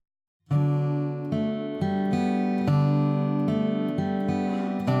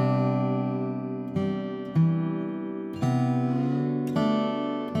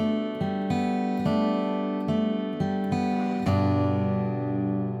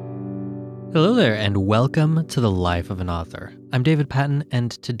Hello there, and welcome to the Life of an Author. I'm David Patton,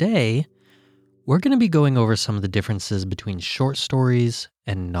 and today we're going to be going over some of the differences between short stories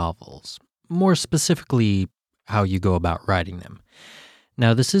and novels. More specifically, how you go about writing them.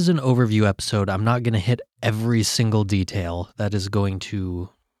 Now, this is an overview episode. I'm not going to hit every single detail. That's going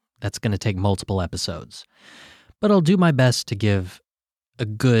to take multiple episodes. But I'll do my best to give a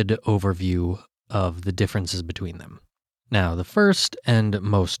good overview of the differences between them. Now, the first and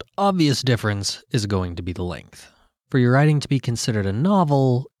most obvious difference is going to be the length. For your writing to be considered a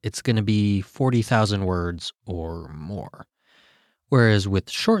novel, it's going to be 40,000 words or more. Whereas with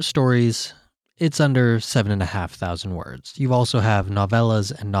short stories, it's under 7,500 words. You also have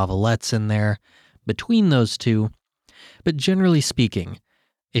novellas and novelettes in there between those two. But generally speaking,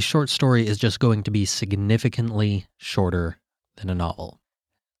 a short story is just going to be significantly shorter than a novel.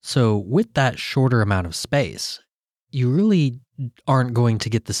 So with that shorter amount of space, you really aren't going to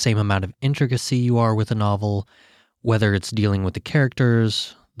get the same amount of intricacy you are with a novel, whether it's dealing with the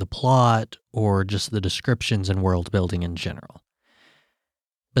characters, the plot, or just the descriptions and world building in general.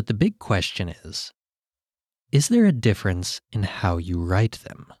 But the big question is there a difference in how you write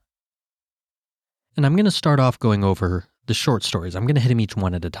them? And I'm going to start off going over the short stories. I'm going to hit them each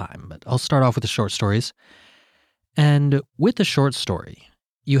one at a time, but I'll start off with the short stories. And with the short story,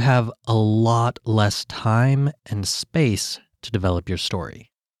 you have a lot less time and space to develop your story.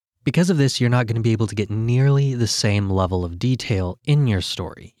 Because of this, you're not going to be able to get nearly the same level of detail in your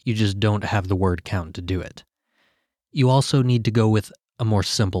story. You just don't have the word count to do it. You also need to go with a more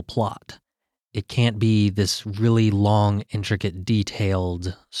simple plot. It can't be this really long, intricate,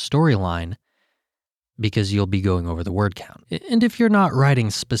 detailed storyline because you'll be going over the word count. And if you're not writing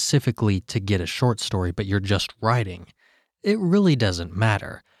specifically to get a short story, but you're just writing, it really doesn't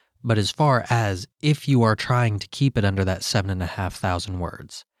matter. But as far as if you are trying to keep it under that 7,500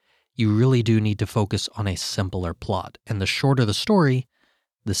 words, you really do need to focus on a simpler plot. And the shorter the story,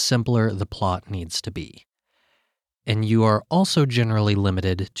 the simpler the plot needs to be. And you are also generally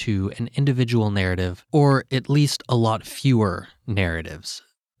limited to an individual narrative, or at least a lot fewer narratives.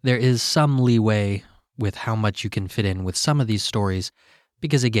 There is some leeway with how much you can fit in with some of these stories,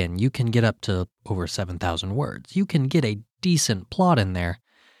 because again, you can get up to over 7,000 words. You can get a decent plot in there,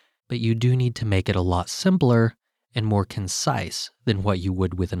 but you do need to make it a lot simpler and more concise than what you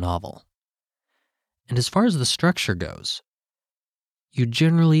would with a novel. And as far as the structure goes, you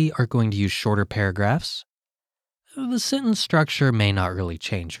generally are going to use shorter paragraphs. The sentence structure may not really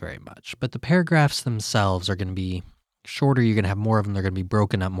change very much, but the paragraphs themselves are going to be shorter. You're going to have more of them. They're going to be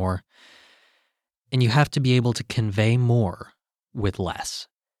broken up more. And you have to be able to convey more with less,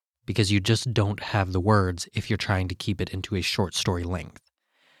 because you just don't have the words if you're trying to keep it into a short story length.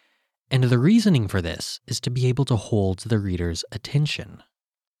 And the reasoning for this is to be able to hold the reader's attention.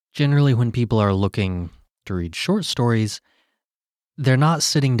 Generally, when people are looking to read short stories, they're not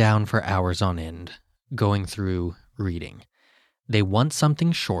sitting down for hours on end, going through reading. They want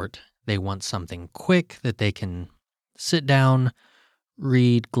something short, they want something quick that they can sit down,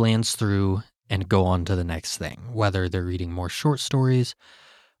 read, glance through, and go on to the next thing, whether they're reading more short stories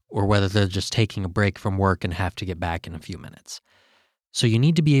or whether they're just taking a break from work and have to get back in a few minutes. So you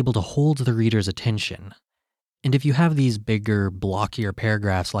need to be able to hold the reader's attention. And if you have these bigger, blockier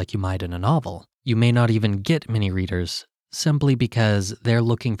paragraphs like you might in a novel, you may not even get many readers simply because they're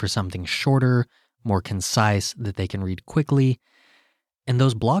looking for something shorter, more concise that they can read quickly. And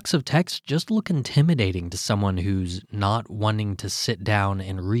those blocks of text just look intimidating to someone who's not wanting to sit down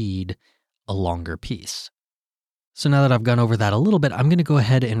and read a longer piece. So now that I've gone over that a little bit, I'm going to go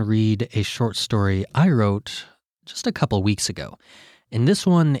ahead and read a short story I wrote just a couple weeks ago. And this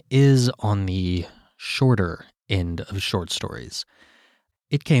one is on the shorter end of short stories.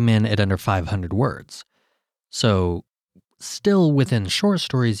 It came in at under 500 words. So still within short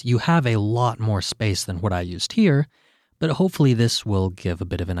stories, you have a lot more space than what I used here, but hopefully this will give a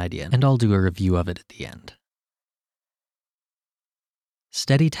bit of an idea, and I'll do a review of it at the end.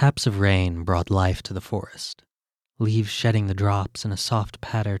 Steady taps of rain brought life to the forest, leaves shedding the drops in a soft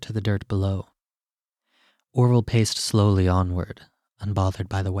patter to the dirt below. Orville paced slowly onward, unbothered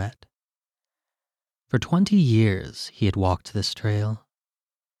by the wet. For 20 years he had walked this trail.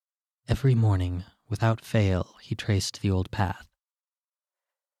 Every morning, without fail, he traced the old path.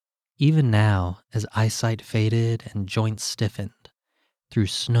 Even now, as eyesight faded and joints stiffened, through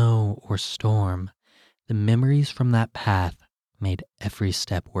snow or storm, the memories from that path made every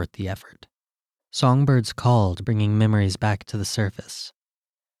step worth the effort. Songbirds called, bringing memories back to the surface.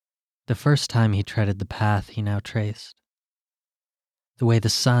 The first time he treaded the path he now traced. The way the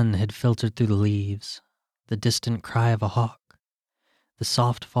sun had filtered through the leaves, the distant cry of a hawk, the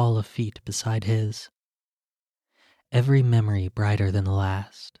soft fall of feet beside his. Every memory brighter than the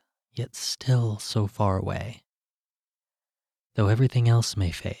last, yet still so far away. Though everything else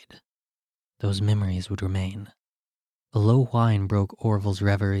may fade, those memories would remain. A low whine broke Orville's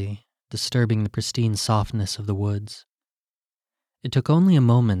reverie, disturbing the pristine softness of the woods. It took only a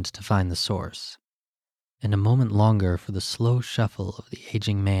moment to find the source, and a moment longer for the slow shuffle of the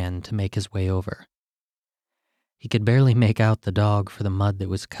aging man to make his way over. He could barely make out the dog for the mud that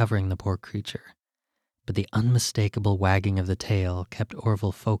was covering the poor creature, but the unmistakable wagging of the tail kept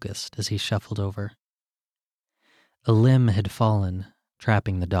Orville focused as he shuffled over. A limb had fallen,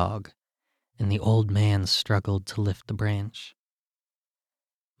 trapping the dog, and the old man struggled to lift the branch.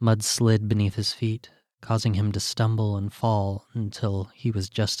 Mud slid beneath his feet, causing him to stumble and fall until he was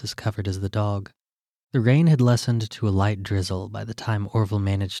just as covered as the dog. The rain had lessened to a light drizzle by the time Orville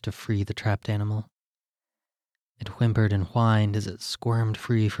managed to free the trapped animal. It whimpered and whined as it squirmed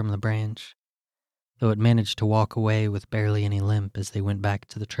free from the branch, though it managed to walk away with barely any limp as they went back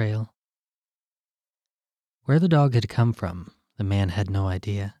to the trail. Where the dog had come from, the man had no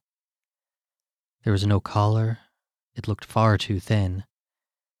idea. There was no collar, it looked far too thin,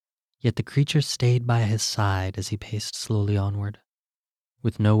 yet the creature stayed by his side as he paced slowly onward.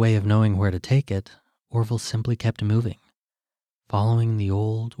 With no way of knowing where to take it, Orville simply kept moving, following the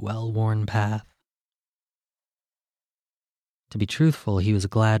old, well-worn path. To be truthful, he was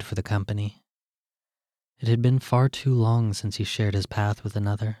glad for the company. It had been far too long since he shared his path with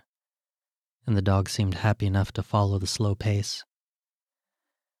another, and the dog seemed happy enough to follow the slow pace.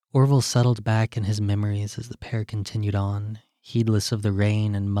 Orville settled back in his memories as the pair continued on, heedless of the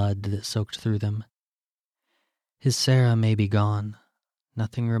rain and mud that soaked through them. His Sarah may be gone,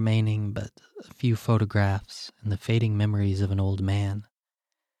 nothing remaining but a few photographs and the fading memories of an old man.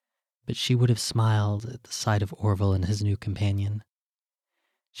 But she would have smiled at the sight of Orville and his new companion.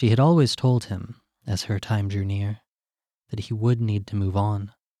 She had always told him, as her time drew near, that he would need to move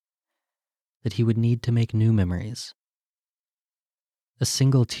on, that he would need to make new memories. A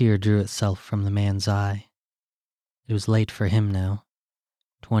single tear drew itself from the man's eye. It was late for him now,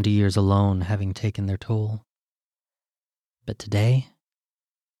 20 years alone having taken their toll. But today,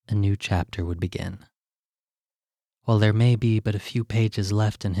 a new chapter would begin. While there may be but a few pages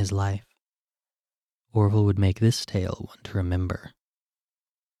left in his life, Orville would make this tale one to remember.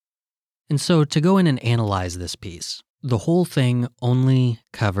 And so to go in and analyze this piece, the whole thing only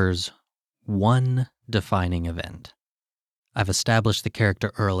covers one defining event. I've established the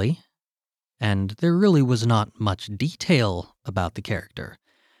character early, and there really was not much detail about the character,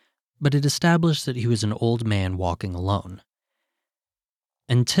 but it established that he was an old man walking alone.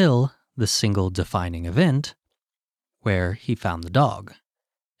 Until the single defining event, where he found the dog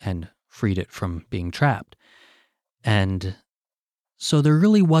and freed it from being trapped. And so there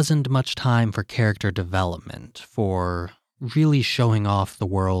really wasn't much time for character development, for really showing off the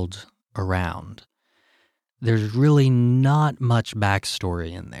world around. There's really not much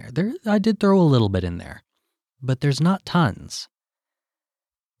backstory in there. I did throw a little bit in there, but there's not tons.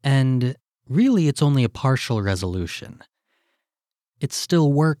 And really, it's only a partial resolution. It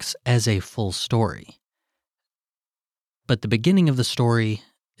still works as a full story. But the beginning of the story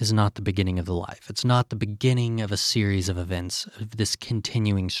is not the beginning of the life. It's not the beginning of a series of events, of this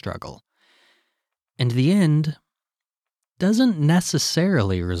continuing struggle. And the end doesn't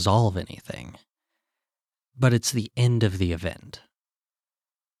necessarily resolve anything, but it's the end of the event.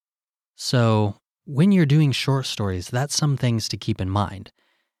 So when you're doing short stories, that's some things to keep in mind.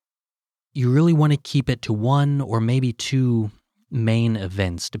 You really want to keep it to one or maybe two main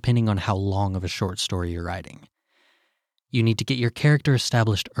events, depending on how long of a short story you're writing. You need to get your character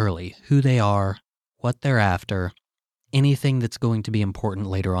established early, who they are, what they're after, anything that's going to be important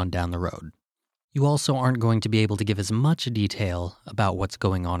later on down the road. You also aren't going to be able to give as much detail about what's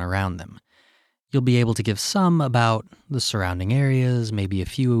going on around them. You'll be able to give some about the surrounding areas, maybe a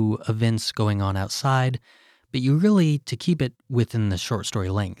few events going on outside, but you really, to keep it within the short story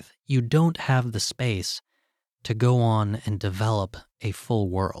length, you don't have the space to go on and develop a full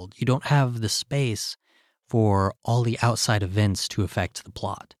world. You don't have the space for all the outside events to affect the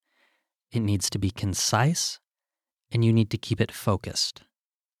plot. It needs to be concise, and you need to keep it focused.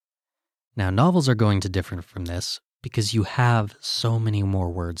 Now, novels are going to differ from this because you have so many more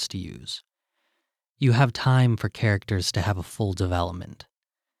words to use. You have time for characters to have a full development.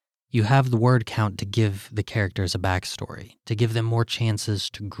 You have the word count to give the characters a backstory, to give them more chances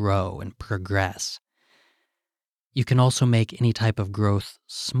to grow and progress. You can also make any type of growth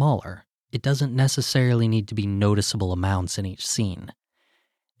smaller. It doesn't necessarily need to be noticeable amounts in each scene.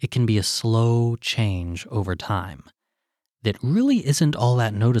 It can be a slow change over time. that really isn't all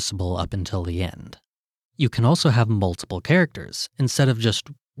that noticeable up until the end. You can also have multiple characters instead of just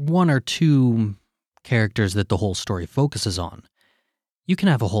one or two characters that the whole story focuses on. You can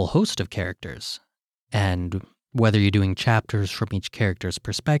have a whole host of characters, and whether you're doing chapters from each character's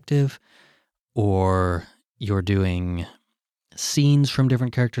perspective or you're doing scenes from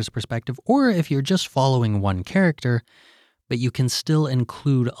different characters' perspective, or if you're just following one character, but you can still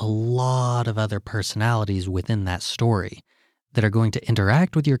include a lot of other personalities within that story that are going to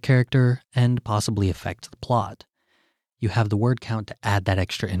interact with your character and possibly affect the plot. You have the word count to add that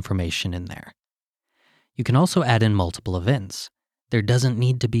extra information in there. You can also add in multiple events. There doesn't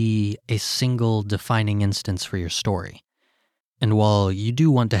need to be a single defining instance for your story. And while you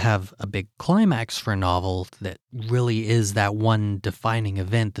do want to have a big climax for a novel that really is that one defining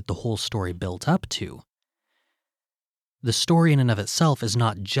event that the whole story built up to, the story in and of itself is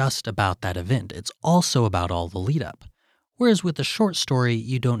not just about that event. It's also about all the lead up. Whereas with a short story,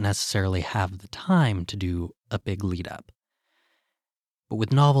 you don't necessarily have the time to do a big lead up. But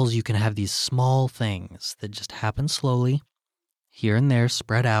with novels, you can have these small things that just happen slowly, here and there,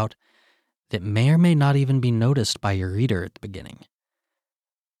 spread out, that may or may not even be noticed by your reader at the beginning.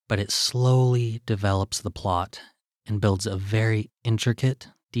 But it slowly develops the plot and builds a very intricate,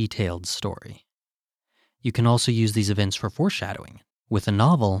 detailed story. You can also use these events for foreshadowing. With a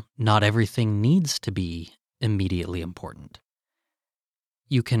novel, not everything needs to be immediately important.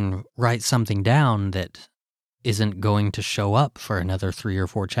 You can write something down that isn't going to show up for another 3 or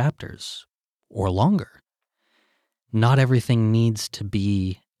 4 chapters or longer. Not everything needs to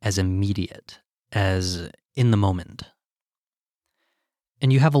be as immediate as in the moment.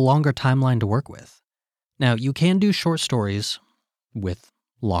 And you have a longer timeline to work with. Now, you can do short stories with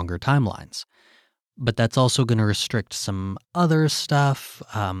longer timelines, but that's also going to restrict some other stuff,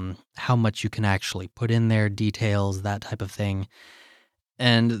 how much you can actually put in there, details, that type of thing.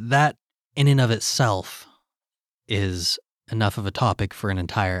 And that, in and of itself, is enough of a topic for an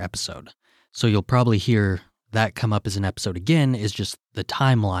entire episode. So you'll probably hear that come up as an episode again, is just the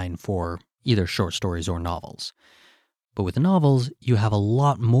timeline for either short stories or novels. But with novels, you have a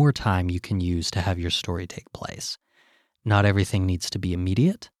lot more time you can use to have your story take place. Not everything needs to be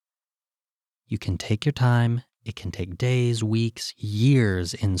immediate. You can take your time. It can take days, weeks,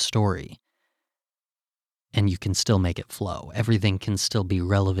 years in story. And you can still make it flow. Everything can still be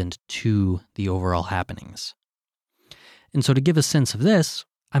relevant to the overall happenings. And so to give a sense of this,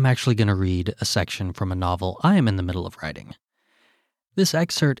 I'm actually going to read a section from a novel I am in the middle of writing. This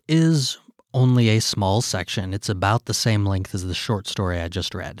excerpt is only a small section. It's about the same length as the short story I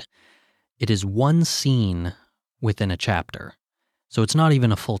just read. It is one scene within a chapter, so it's not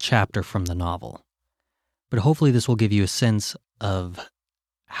even a full chapter from the novel. But hopefully this will give you a sense of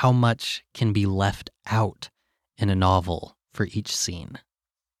how much can be left out in a novel for each scene.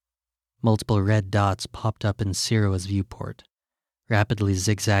 Multiple red dots popped up in Siroa's viewport, rapidly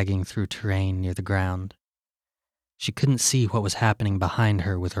zigzagging through terrain near the ground. She couldn't see what was happening behind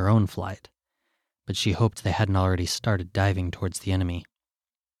her with her own flight, but she hoped they hadn't already started diving towards the enemy.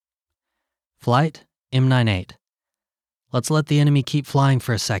 Flight, M98. Let's let the enemy keep flying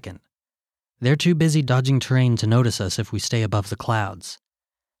for a second. They're too busy dodging terrain to notice us if we stay above the clouds.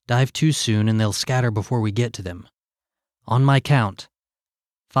 Dive too soon and they'll scatter before we get to them. On my count.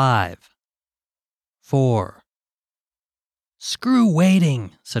 5, 4. Screw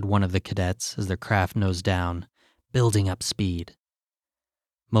waiting, said one of the cadets as their craft nosed down, building up speed.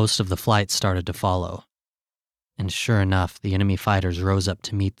 Most of the flight started to follow. And sure enough, the enemy fighters rose up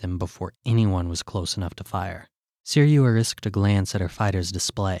to meet them before anyone was close enough to fire. Sirua risked a glance at her fighter's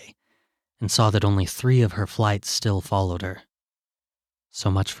display and saw that only 3 of her flights still followed her.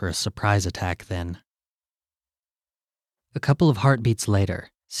 So much for a surprise attack then. A couple of heartbeats later,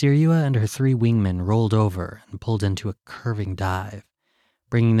 Sirua and her 3 wingmen rolled over and pulled into a curving dive,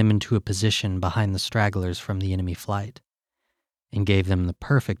 bringing them into a position behind the stragglers from the enemy flight, and gave them the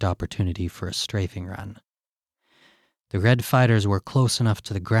perfect opportunity for a strafing run. The red fighters were close enough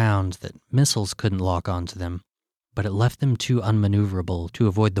to the ground that missiles couldn't lock onto them, but it left them too unmaneuverable to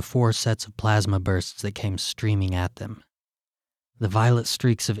avoid the 4 sets of plasma bursts that came streaming at them. The violet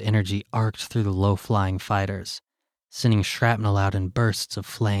streaks of energy arced through the low-flying fighters, sending shrapnel out in bursts of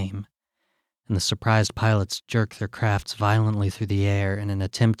flame, and the surprised pilots jerked their crafts violently through the air in an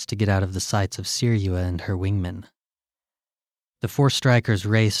attempt to get out of the sights of Sirua and her wingmen. The 4 strikers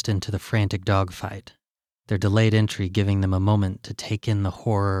raced into the frantic dogfight, their delayed entry giving them a moment to take in the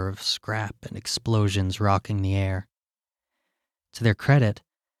horror of scrap and explosions rocking the air. To their credit,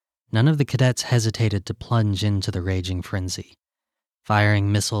 none of the cadets hesitated to plunge into the raging frenzy,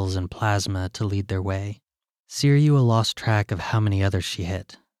 firing missiles and plasma to lead their way. Siriua lost track of how many others she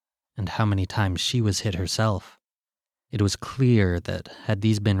hit, and how many times she was hit herself. It was clear that had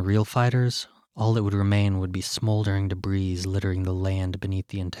these been real fighters, all that would remain would be smoldering debris littering the land beneath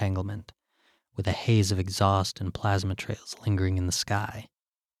the entanglement, with a haze of exhaust and plasma trails lingering in the sky.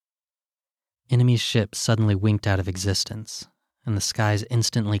 Enemy ships suddenly winked out of existence, and the skies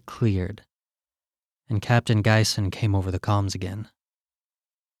instantly cleared, and Captain Geisen came over the comms again.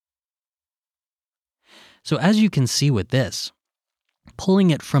 So as you can see with this,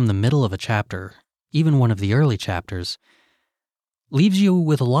 pulling it from the middle of a chapter, even one of the early chapters, leaves you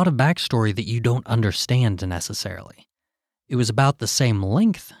with a lot of backstory that you don't understand necessarily. It was about the same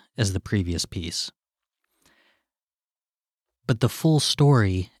length as the previous piece, but the full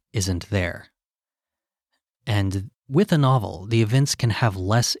story isn't there. And with a novel, the events can have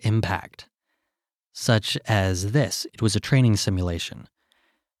less impact, such as this. It was a training simulation.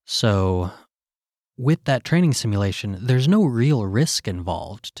 So with that training simulation, there's no real risk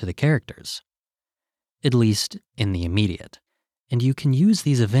involved to the characters, at least in the immediate. And you can use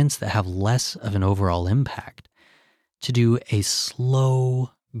these events that have less of an overall impact to do a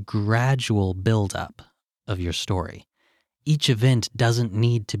slow, gradual build-up of your story. Each event doesn't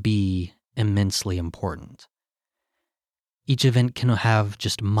need to be immensely important. Each event can have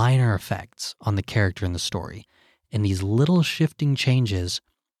just minor effects on the character in the story, and these little shifting changes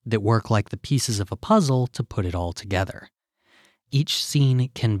that work like the pieces of a puzzle to put it all together. Each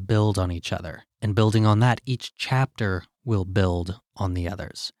scene can build on each other, and building on that, each chapter will build on the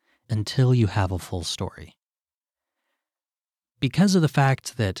others until you have a full story. Because of the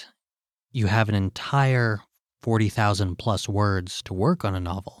fact that you have an entire 40,000 plus words to work on a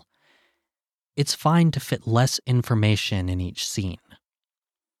novel, it's fine to fit less information in each scene.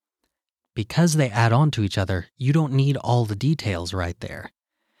 Because they add on to each other, you don't need all the details right there.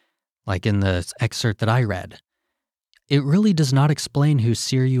 Like in the excerpt that I read, it really does not explain who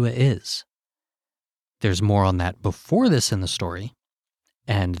Siriua is. There's more on that before this in the story,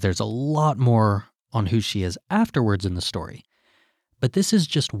 and there's a lot more on who she is afterwards in the story. But this is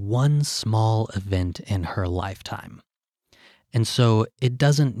just one small event in her lifetime. And so it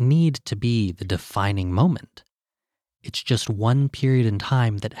doesn't need to be the defining moment. It's just one period in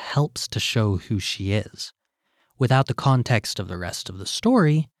time that helps to show who she is. Without the context of the rest of the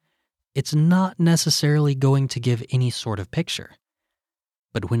story, it's not necessarily going to give any sort of picture.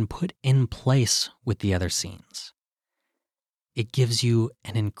 But when put in place with the other scenes, it gives you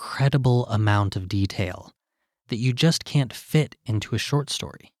an incredible amount of detail that you just can't fit into a short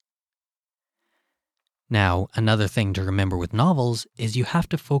story. Now, another thing to remember with novels is you have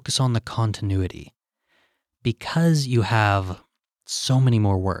to focus on the continuity. Because you have so many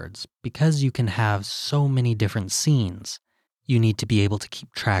more words, because you can have so many different scenes, you need to be able to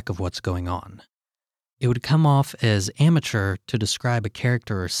keep track of what's going on. It would come off as amateur to describe a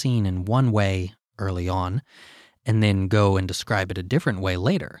character or scene in one way early on, and then go and describe it a different way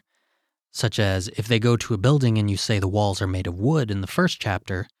later. Such as if they go to a building and you say the walls are made of wood in the first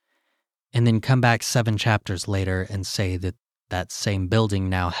chapter, and then come back 7 chapters later and say that that same building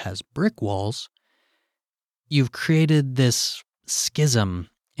now has brick walls, you've created this schism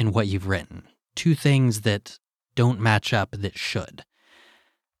in what you've written. 2 things that don't match up that should.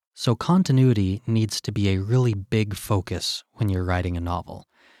 So continuity needs to be a really big focus when you're writing a novel.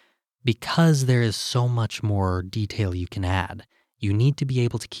 Because there is so much more detail you can add, you need to be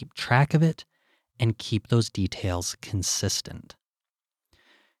able to keep track of it and keep those details consistent.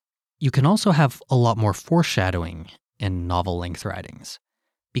 You can also have a lot more foreshadowing in novel-length writings,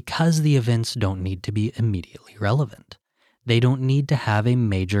 because the events don't need to be immediately relevant. They don't need to have a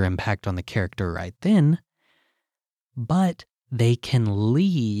major impact on the character right then, but they can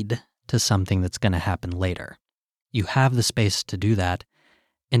lead to something that's going to happen later. You have the space to do that,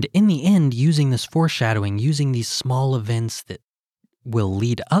 and in the end, using this foreshadowing, using these small events that will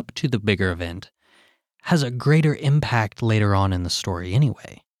lead up to the bigger event, has a greater impact later on in the story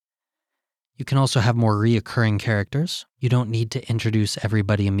anyway. You can also have more reoccurring characters. You don't need to introduce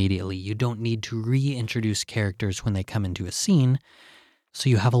everybody immediately. You don't need to reintroduce characters when they come into a scene, so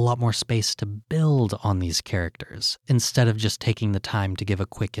you have a lot more space to build on these characters instead of just taking the time to give a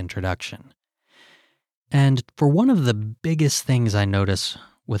quick introduction. And for one of the biggest things I notice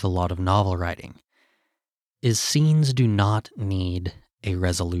with a lot of novel writing is scenes do not need a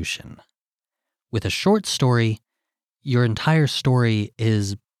resolution. With a short story, your entire story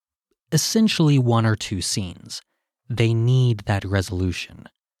is essentially 1 or 2 scenes. They need that resolution.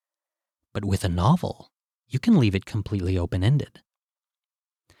 But with a novel, you can leave it completely open-ended.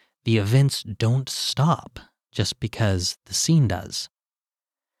 The events don't stop just because the scene does.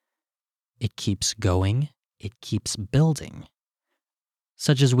 It keeps going, it keeps building.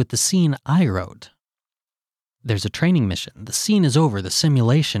 Such as with the scene I wrote. There's a training mission. The scene is over. The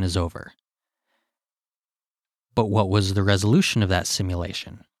simulation is over. But what was the resolution of that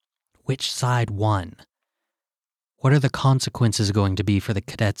simulation? Which side won? What are the consequences going to be for the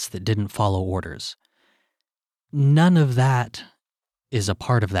cadets that didn't follow orders? None of that is a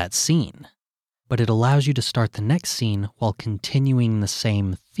part of that scene, but it allows you to start the next scene while continuing the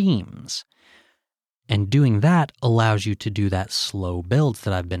same themes. And doing that allows you to do that slow build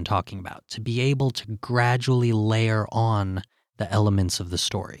that I've been talking about, to be able to gradually layer on the elements of the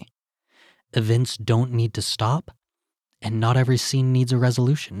story. Events don't need to stop, and not every scene needs a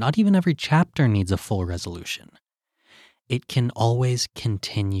resolution. Not even every chapter needs a full resolution. It can always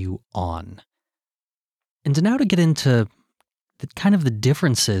continue on. And now to get into the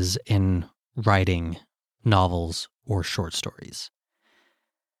differences in writing novels or short stories.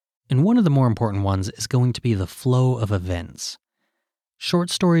 And one of the more important ones is going to be the flow of events. Short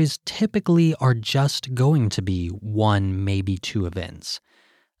stories typically are just going to be one, maybe two events.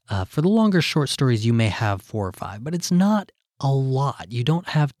 For the longer short stories, you may have 4 or 5, but it's not a lot. You don't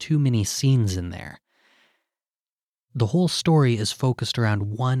have too many scenes in there. The whole story is focused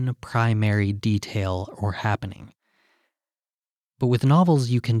around one primary detail or happening. But with novels,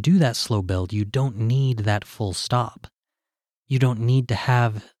 you can do that slow build. You don't need that full stop. You don't need to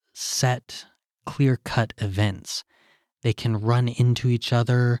have set, clear-cut events. They can run into each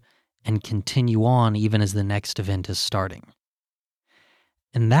other and continue on even as the next event is starting.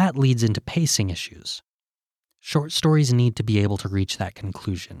 And that leads into pacing issues. Short stories need to be able to reach that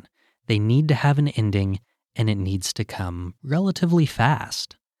conclusion. They need to have an ending, and it needs to come relatively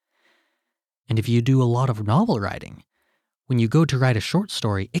fast. And if you do a lot of novel writing, when you go to write a short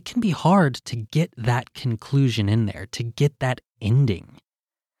story, it can be hard to get that conclusion in there, to get that ending.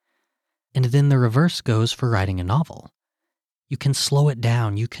 And then the reverse goes for writing a novel. You can slow it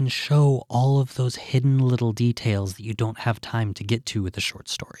down. You can show all of those hidden little details that you don't have time to get to with a short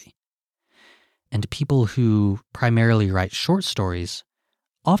story. And people who primarily write short stories,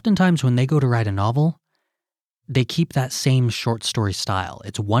 oftentimes when they go to write a novel, they keep that same short story style.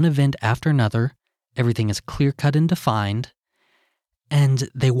 It's one event after another. Everything is clear-cut and defined. And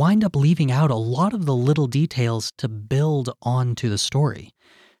they wind up leaving out a lot of the little details to build onto the story.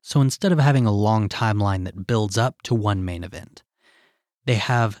 So instead of having a long timeline that builds up to one main event, they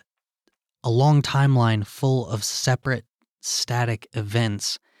have a long timeline full of separate, static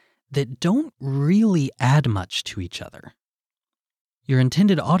events that don't really add much to each other. Your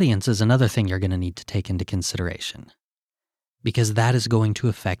intended audience is another thing you're going to need to take into consideration, because that is going to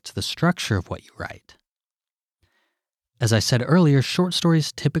affect the structure of what you write. As I said earlier, short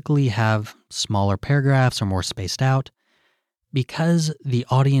stories typically have smaller paragraphs or more spaced out, because the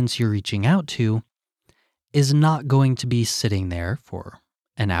audience you're reaching out to is not going to be sitting there for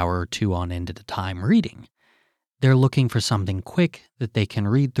an hour or two on end at a time reading. They're looking for something quick that they can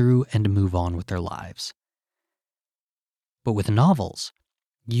read through and move on with their lives. But with novels,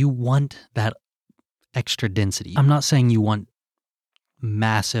 you want that extra density. I'm not saying you want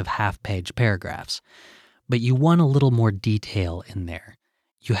massive half-page paragraphs, but you want a little more detail in there.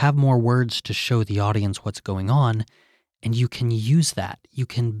 You have more words to show the audience what's going on, and you can use that. You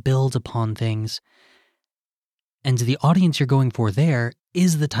can build upon things. And the audience you're going for there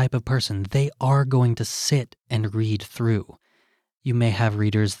is the type of person. They are going to sit and read through. You may have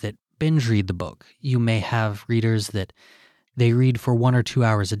readers that binge read the book. You may have readers that they read for 1 or 2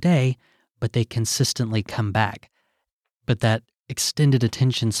 hours a day, but they consistently come back. But that extended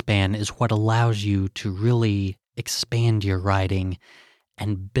attention span is what allows you to really expand your writing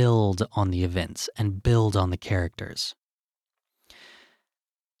and build on the events and build on the characters.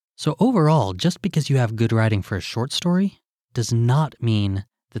 So overall, just because you have good writing for a short story does not mean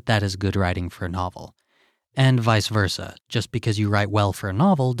that that is good writing for a novel. And vice versa. Just because you write well for a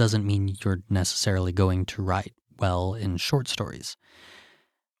novel doesn't mean you're necessarily going to write well in short stories.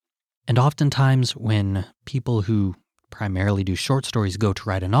 And oftentimes when people who primarily do short stories go to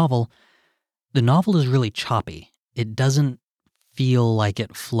write a novel, the novel is really choppy. It doesn't feel like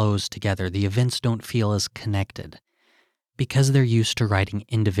it flows together. The events don't feel as connected because they're used to writing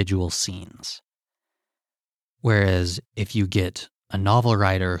individual scenes. Whereas if you get a novel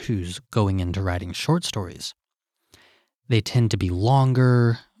writer who's going into writing short stories, they tend to be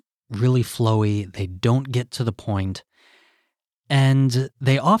longer, really flowy, they don't get to the point, and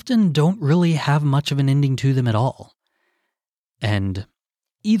they often don't really have much of an ending to them at all. And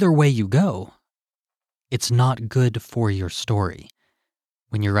either way you go, it's not good for your story.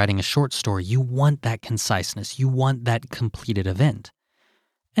 When you're writing a short story, you want that conciseness, you want that completed event.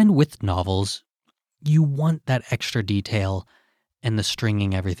 And with novels, You want that extra detail and the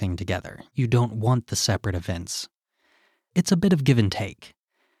stringing everything together. You don't want the separate events. It's a bit of give and take.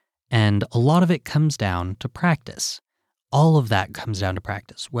 And a lot of it comes down to practice. All of that comes down to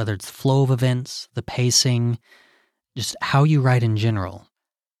practice, whether it's the flow of events, the pacing, just how you write in general.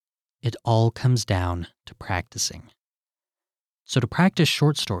 It all comes down to practicing. So to practice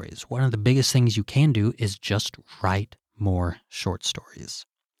short stories, one of the biggest things you can do is just write more short stories.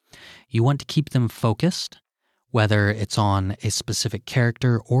 You want to keep them focused, whether it's on a specific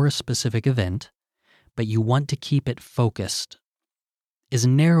character or a specific event, but you want to keep it focused as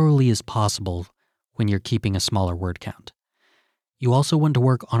narrowly as possible when you're keeping a smaller word count. You also want to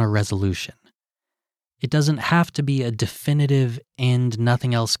work on a resolution. It doesn't have to be a definitive end,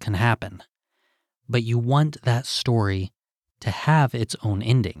 nothing else can happen, but you want that story to have its own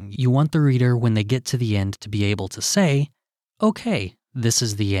ending. You want the reader, when they get to the end, to be able to say, okay, this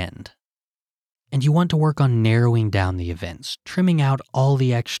is the end. And you want to work on narrowing down the events, trimming out all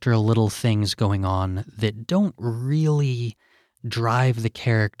the extra little things going on that don't really drive the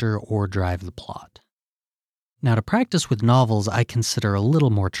character or drive the plot. Now, to practice with novels, I consider a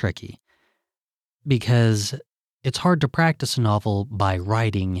little more tricky, because it's hard to practice a novel by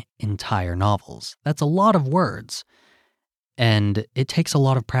writing entire novels. That's a lot of words, and it takes a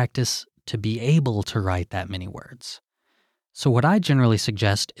lot of practice to be able to write that many words. So what I generally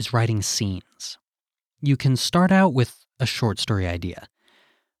suggest is writing scenes. You can start out with a short story idea,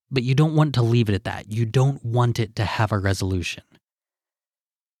 but you don't want to leave it at that. You don't want it to have a resolution.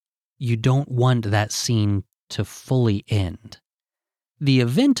 You don't want that scene to fully end. The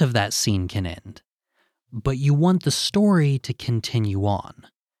event of that scene can end, but you want the story to continue on.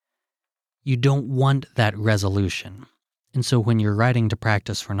 You don't want that resolution. And so when you're writing to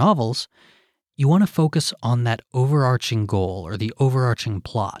practice for novels, you want to focus on that overarching goal or the overarching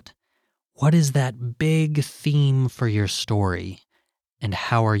plot. What is that big theme for your story, and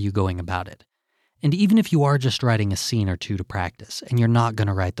how are you going about it? And even if you are just writing a scene or two to practice, and you're not going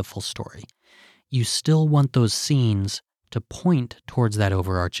to write the full story, you still want those scenes to point towards that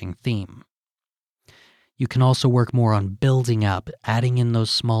overarching theme. You can also work more on building up, adding in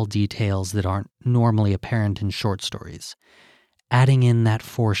those small details that aren't normally apparent in short stories, adding in that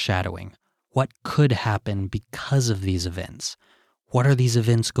foreshadowing. What could happen because of these events? What are these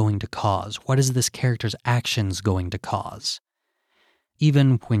events going to cause? What is this character's actions going to cause?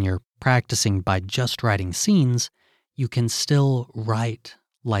 Even when you're practicing by just writing scenes, you can still write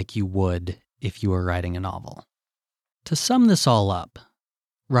like you would if you were writing a novel. To sum this all up,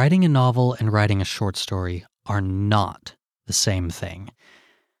 writing a novel and writing a short story are not the same thing.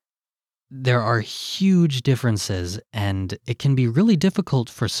 There are huge differences, and it can be really difficult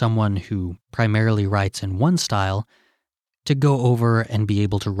for someone who primarily writes in one style to go over and be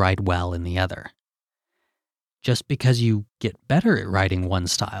able to write well in the other. Just because you get better at writing one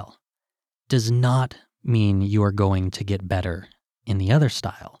style does not mean you are going to get better in the other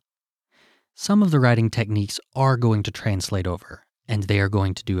style. Some of the writing techniques are going to translate over, and they are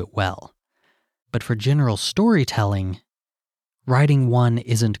going to do it well. But for general storytelling, writing one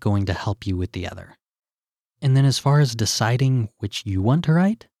isn't going to help you with the other. And then as far as deciding which you want to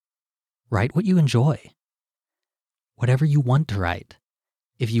write what you enjoy. Whatever you want to write.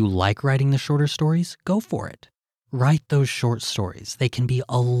 If you like writing the shorter stories, go for it. Write those short stories. They can be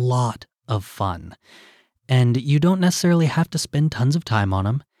a lot of fun. And you don't necessarily have to spend tons of time on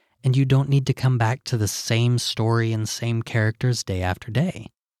them, and you don't need to come back to the same story and same characters day after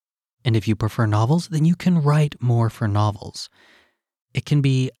day. And if you prefer novels, then you can write more for novels. It can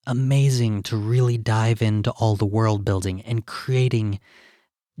be amazing to really dive into all the world building and creating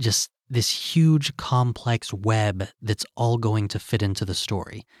just this huge complex web that's all going to fit into the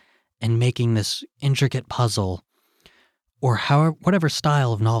story, and making this intricate puzzle, or whatever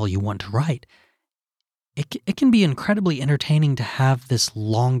style of novel you want to write. It can be incredibly entertaining to have this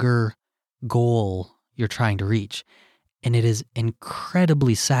longer goal you're trying to reach, and it is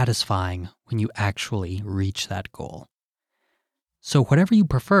incredibly satisfying when you actually reach that goal. So whatever you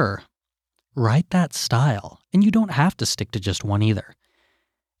prefer, write that style, and you don't have to stick to just one either.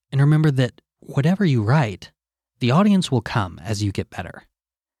 And remember that whatever you write, the audience will come as you get better.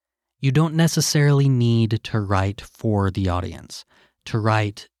 You don't necessarily need to write for the audience, to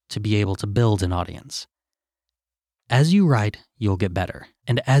write to be able to build an audience. As you write, you'll get better.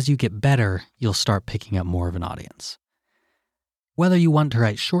 And as you get better, you'll start picking up more of an audience. Whether you want to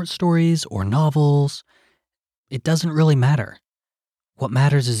write short stories or novels, it doesn't really matter. What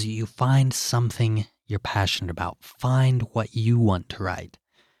matters is that you find something you're passionate about. Find what you want to write.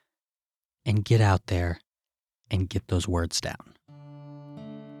 And get out there and get those words down.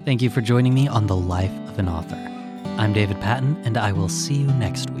 Thank you for joining me on The Life of an Author. I'm David Patton, and I will see you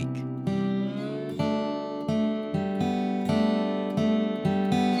next week.